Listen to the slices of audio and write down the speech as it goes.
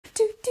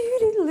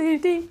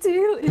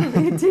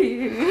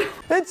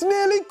It's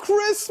nearly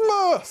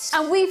Christmas!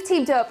 And we've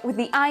teamed up with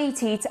the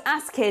IET to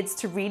ask kids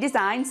to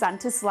redesign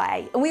Santa's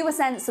sleigh, and we were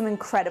sent some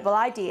incredible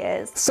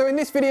ideas. So in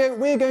this video,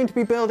 we're going to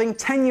be building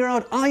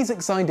 10-year-old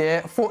Isaac's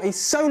idea for a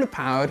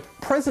solar-powered,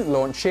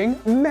 present-launching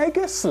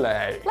mega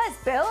sleigh.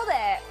 Let's build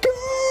it!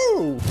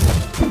 Go!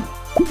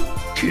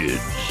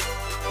 Kids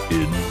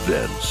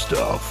invent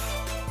stuff.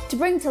 To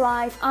bring to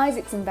life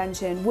Isaac's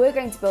invention, we're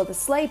going to build a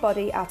sleigh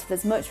body out of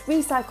as much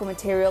recycled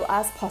material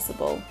as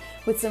possible,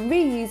 with some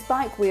reused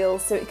bike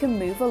wheels so it can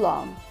move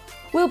along.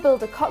 We'll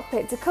build a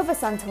cockpit to cover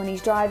Santa when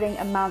he's driving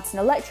and mount an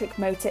electric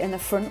motor in the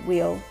front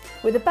wheel,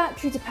 with a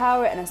battery to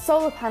power it and a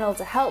solar panel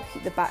to help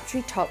keep the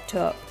battery topped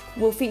up.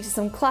 We'll feature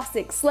some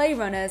classic sleigh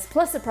runners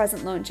plus a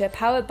present launcher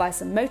powered by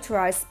some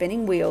motorised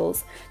spinning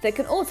wheels that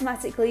can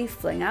automatically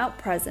fling out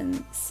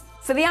presents.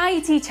 For the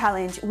IET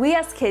challenge, we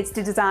asked kids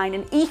to design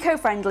an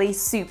eco-friendly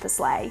super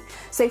sleigh.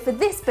 So for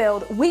this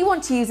build, we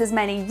want to use as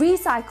many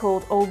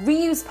recycled or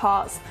reused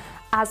parts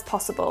as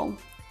possible.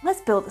 Let's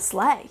build a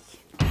sleigh.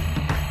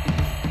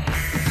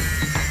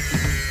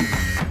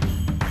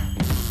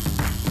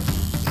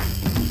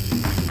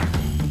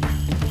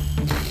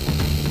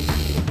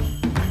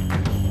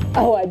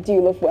 Oh, I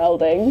do love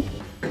welding.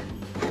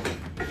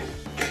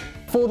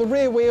 For the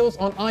rear wheels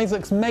on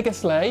Isaac's mega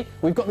sleigh,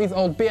 we've got these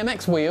old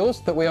BMX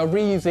wheels that we are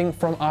reusing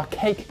from our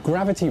cake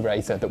gravity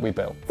racer that we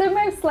built. So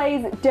most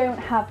sleighs don't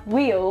have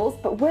wheels,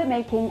 but we're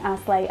making our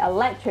sleigh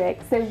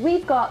electric. So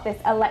we've got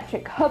this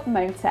electric hub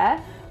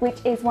motor,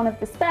 which is one of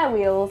the spare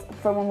wheels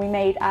from when we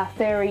made our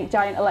furry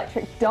giant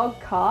electric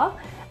dog car.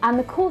 And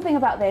the cool thing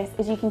about this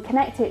is you can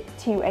connect it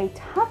to a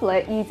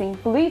tablet using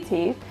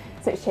Bluetooth,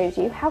 so it shows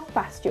you how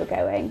fast you're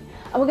going.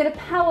 And we're going to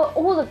power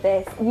all of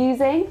this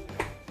using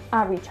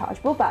our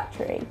rechargeable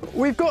battery.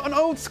 We've got an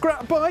old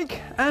scrap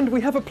bike and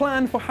we have a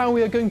plan for how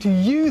we are going to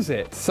use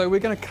it. So we're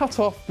going to cut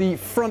off the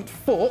front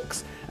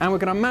forks and we're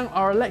going to mount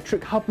our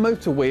electric hub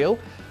motor wheel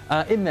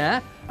in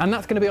there, and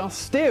that's going to be our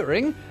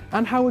steering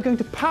and how we're going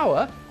to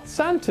power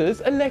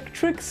Santa's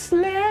electric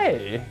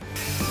sleigh.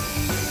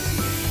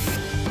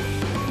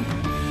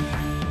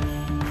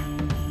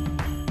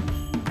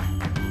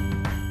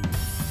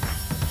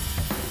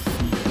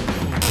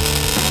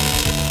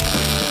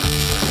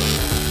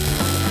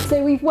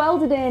 So we've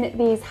welded in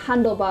these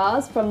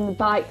handlebars from the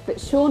bike that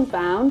Shawn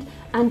found,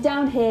 and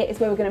down here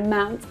is where we're going to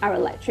mount our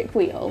electric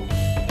wheel.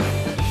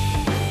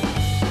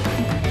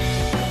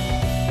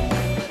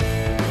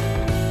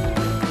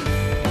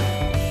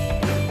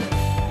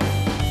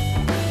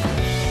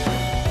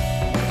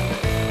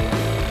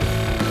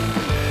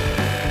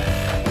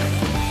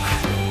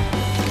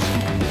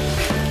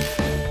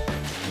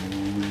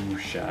 Ooh,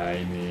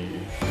 shiny.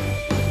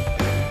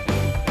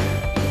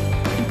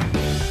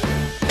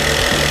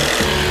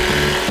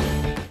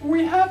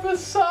 We have a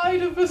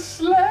side of a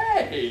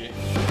sleigh!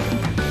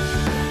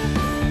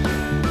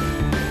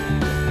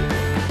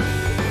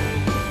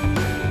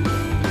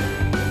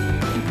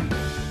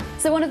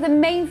 So one of the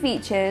main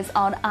features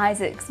on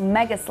Isaac's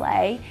mega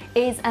sleigh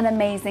is an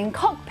amazing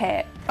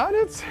cockpit. And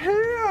it's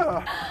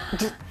here!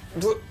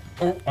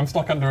 Oh, I'm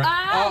stuck under it.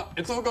 Ah! Oh,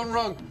 it's all gone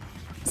wrong.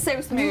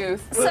 So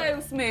smooth, so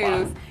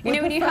smooth. You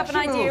know when you have an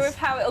idea of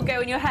how it'll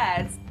go in your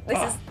head?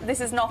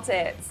 This is not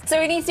it. So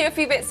we need to do a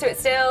few bits to it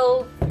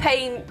still,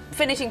 paint,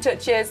 finishing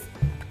touches,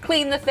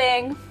 clean the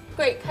thing.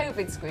 Great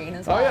COVID screen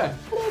as well. Oh yeah.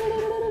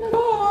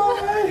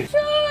 Bye!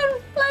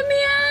 Shawn, let me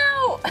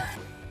out!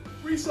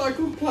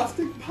 Recycled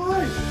plastic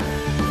pipe.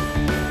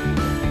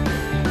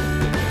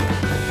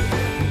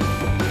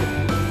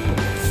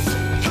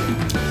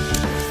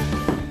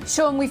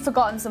 Shawn, we've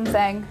forgotten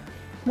something.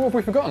 What have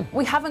we forgotten?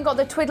 We haven't got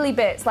the twiddly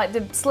bits, like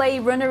the sleigh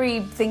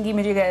runnery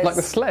thingy-majiggers. Like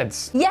the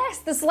sleds? Yes,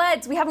 the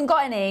sleds. We haven't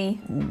got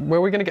any. Where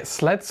are we going to get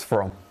sleds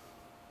from?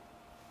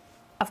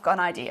 I've got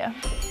an idea.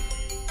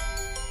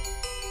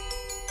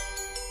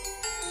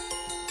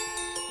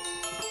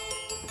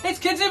 It's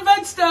Kids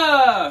Invent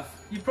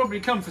Stuff! You've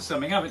probably come for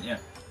something, haven't you?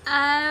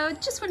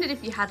 Just wondered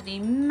if you had any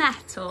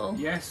metal.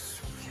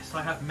 Yes,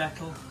 I have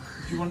metal.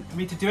 Do you want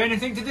me to do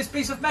anything to this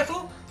piece of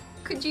metal?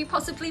 Could you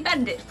possibly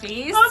bend it,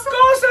 please? Of course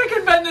I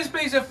can bend this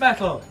piece of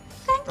metal!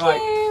 Thank Right.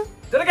 you.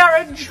 To the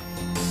garage!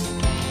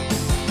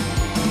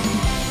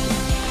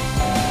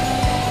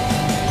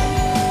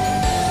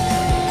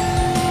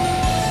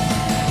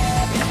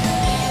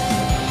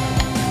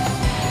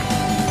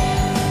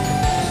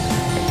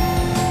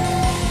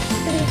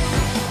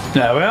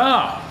 There we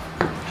are.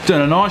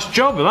 Done a nice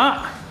job of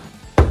that.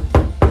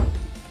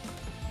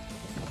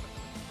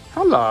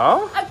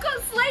 Hello. I've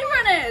got sleigh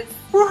runners.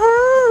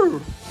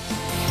 Woohoo!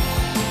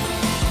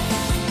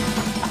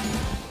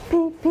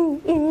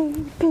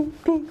 PPE,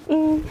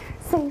 PPE,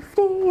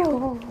 safety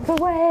all the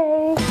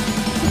way.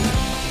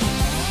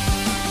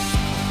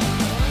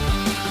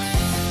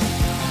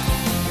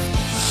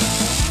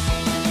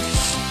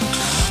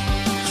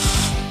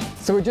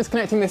 So we're just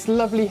connecting this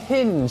lovely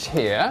hinge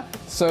here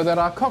so that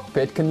our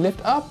cockpit can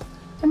lift up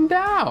and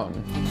down.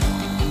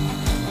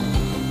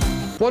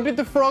 What did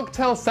the frog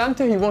tell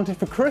Santa he wanted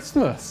for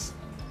Christmas?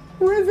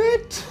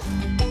 Rivet!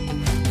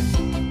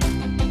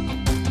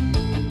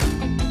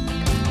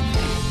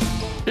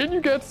 In you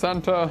get,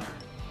 Santa.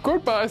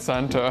 Goodbye,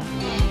 Santa.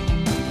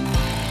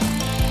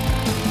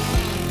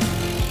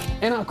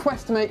 In our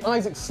quest to make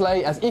Isaac's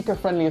sleigh as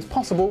eco-friendly as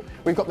possible,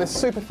 we've got this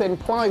super thin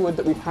plywood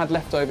that we've had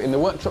left over in the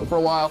workshop for a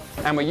while,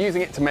 and we're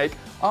using it to make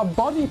our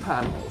body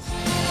panels.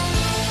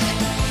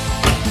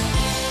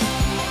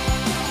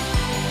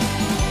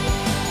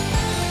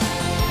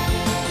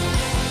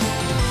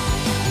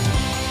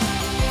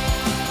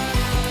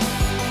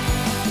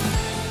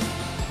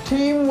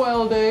 Team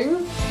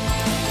welding.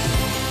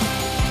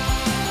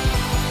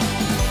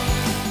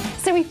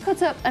 So we've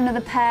put up another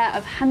pair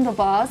of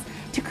handlebars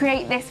to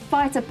create this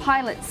fighter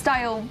pilot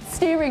style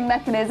steering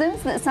mechanism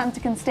so that Santa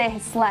can steer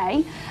his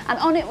sleigh, and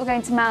on it we're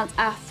going to mount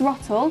our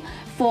throttle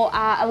for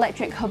our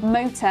electric hub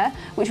motor,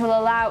 which will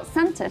allow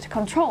Santa to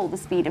control the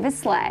speed of his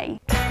sleigh.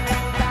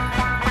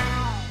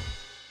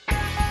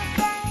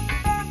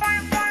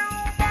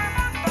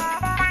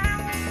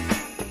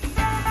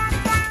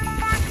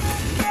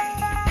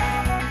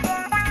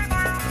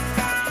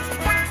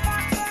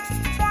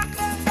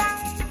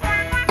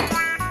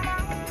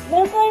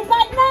 We're going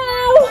back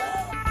now!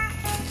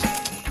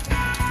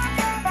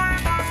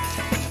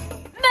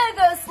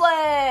 Mega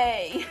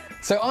sleigh!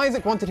 So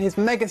Isaac wanted his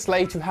mega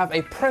sleigh to have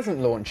a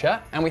present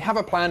launcher, and we have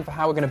a plan for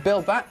how we're going to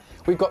build that.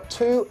 We've got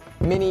 2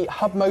 mini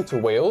hub motor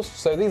wheels,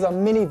 so these are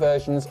mini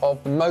versions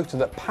of the motor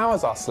that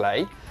powers our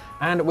sleigh,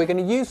 and we're going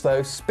to use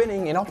those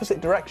spinning in opposite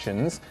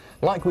directions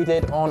like we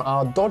did on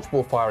our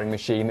dodgeball firing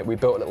machine that we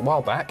built a little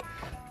while back,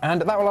 and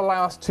that will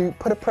allow us to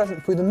put a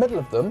present through the middle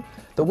of them.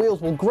 The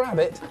wheels will grab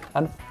it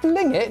and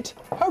fling it,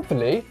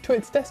 hopefully, to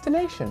its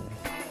destination.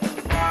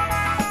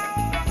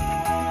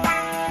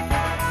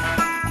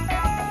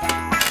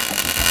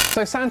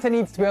 So Santa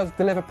needs to be able to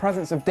deliver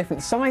presents of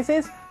different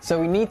sizes, so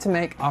we need to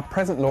make our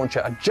present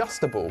launcher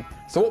adjustable.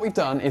 So what we've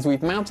done is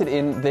we've mounted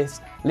in this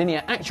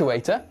linear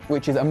actuator,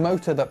 which is a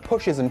motor that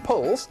pushes and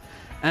pulls,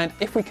 and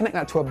if we connect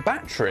that to a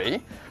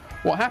battery,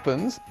 what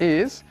happens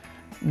is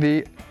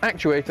the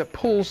actuator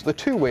pulls the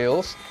 2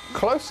 wheels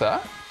closer,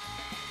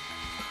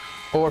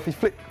 or if you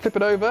flip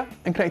it over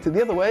and connect it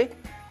the other way,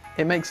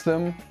 it makes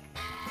them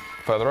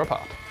further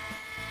apart.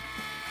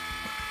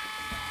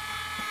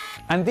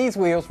 And these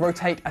wheels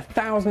rotate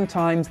 1,000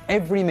 times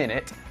every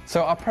minute,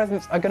 so our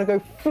presents are going to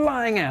go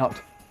flying out.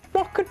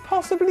 What could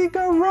possibly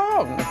go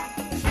wrong?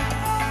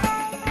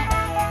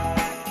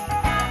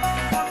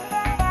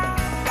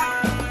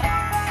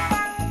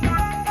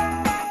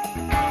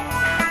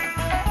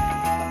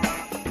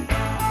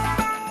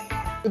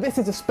 This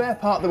is a spare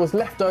part that was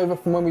left over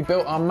from when we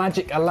built our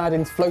Magic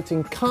Aladdin's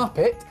floating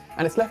carpet,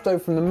 and it's left over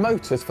from the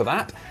motors for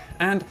that,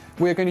 and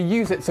we're going to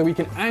use it so we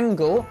can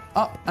angle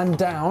up and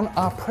down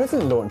our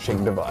present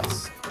launching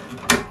device.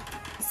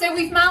 So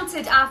we've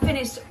mounted our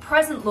finished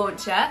present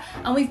launcher,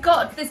 and we've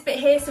got this bit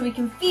here so we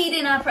can feed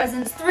in our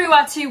presents through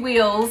our 2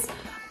 wheels.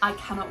 I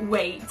cannot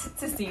wait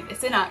to see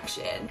this in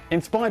action.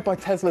 Inspired by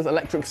Tesla's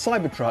electric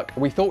Cybertruck,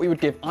 we thought we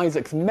would give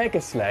Isaac's mega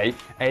sleigh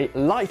a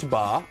light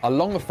bar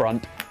along the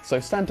front so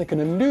Santa can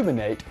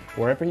illuminate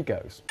wherever he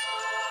goes.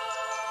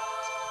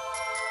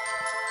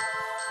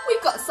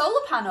 We've got a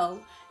solar panel.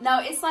 Now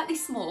it's slightly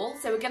small,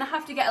 so we're going to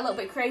have to get a little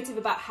bit creative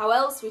about how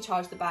else we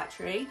charge the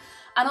battery.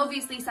 And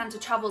obviously Santa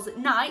travels at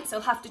night,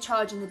 so he'll have to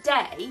charge in the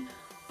day.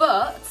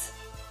 But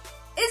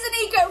it's an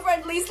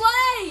eco-friendly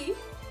sleigh!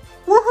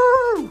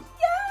 Woohoo!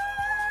 Yeah!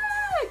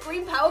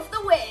 Green power for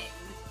the win!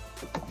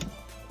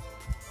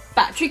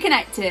 Battery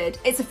connected.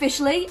 It's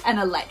officially an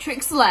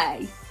electric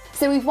sleigh.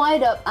 So we've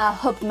wired up our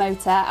hub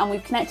motor and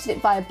we've connected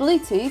it via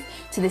Bluetooth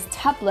to this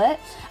tablet,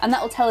 and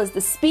that will tell us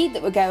the speed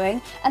that we're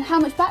going and how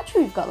much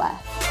battery we've got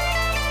left.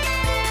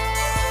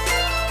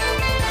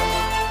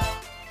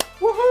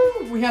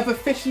 Woohoo! We have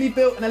officially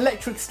built an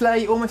electric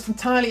sleigh almost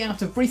entirely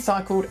out of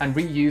recycled and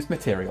reused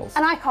materials.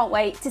 And I can't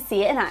wait to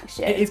see it in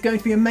action. It is going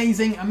to be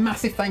amazing. A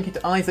massive thank you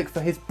to Isaac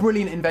for his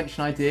brilliant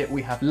invention idea.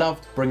 We have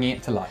loved bringing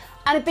it to life.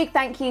 And a big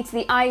thank you to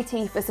the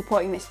IoT for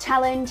supporting this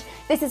challenge.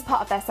 This is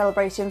part of their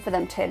celebration for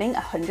them turning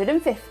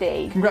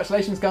 150.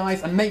 Congratulations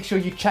guys, and make sure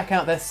you check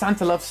out their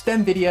Santa Love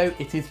STEM video,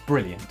 it is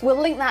brilliant. We'll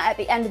link that at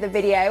the end of the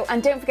video,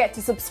 and don't forget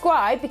to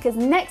subscribe because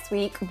next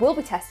week we'll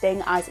be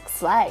testing Isaac's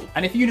sleigh.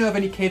 And if you know of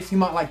any kids who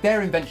might like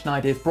their invention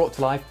ideas brought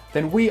to life,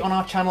 then we on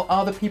our channel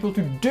are the people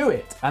to do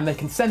it, and they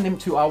can send them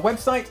to our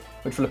website,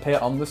 which will appear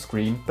on the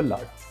screen below.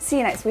 See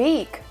you next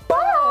week.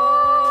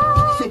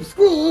 Bye!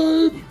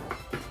 Subscribe!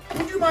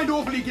 Would you mind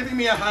awfully giving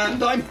me a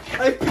hand? I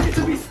appear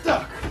to be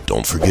stuck.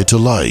 Don't forget to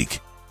like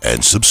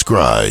and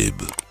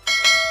subscribe.